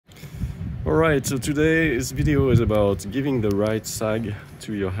Alright, so today's video is about giving the right sag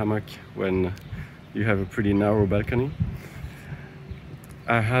to your hammock when you have a pretty narrow balcony.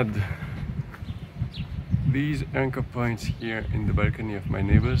 I had these anchor points here in the balcony of my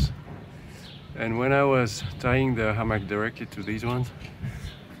neighbors, and when I was tying the hammock directly to these ones,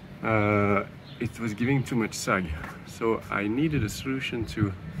 it was giving too much sag. So I needed a solution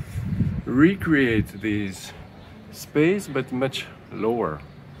to recreate this space but much lower.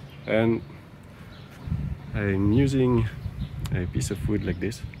 And I'm using a piece of wood like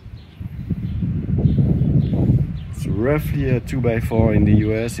this. It's roughly a 2x4 in the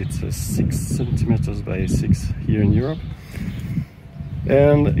US. It's a 6 centimeters by 6 here in Europe.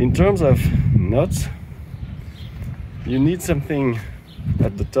 And in terms of nuts, you need something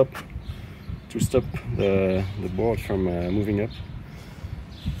at the top to stop the board from moving up.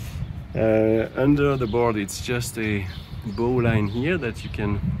 Under the board, it's just a bow line here that you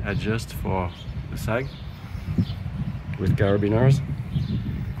can adjust for the sag with carabiners.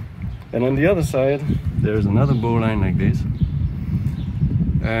 And on the other side, there's another bow line like this.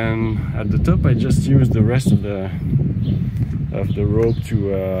 And at the top, I just use the rest of the rope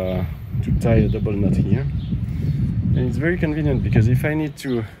to tie a double knot here. And it's very convenient because if I need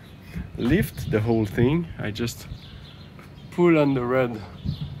to lift the whole thing, I just pull on the red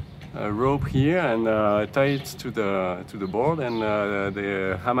rope here and tie it to the board, and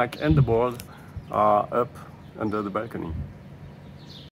the hammock and the board are up under the balcony.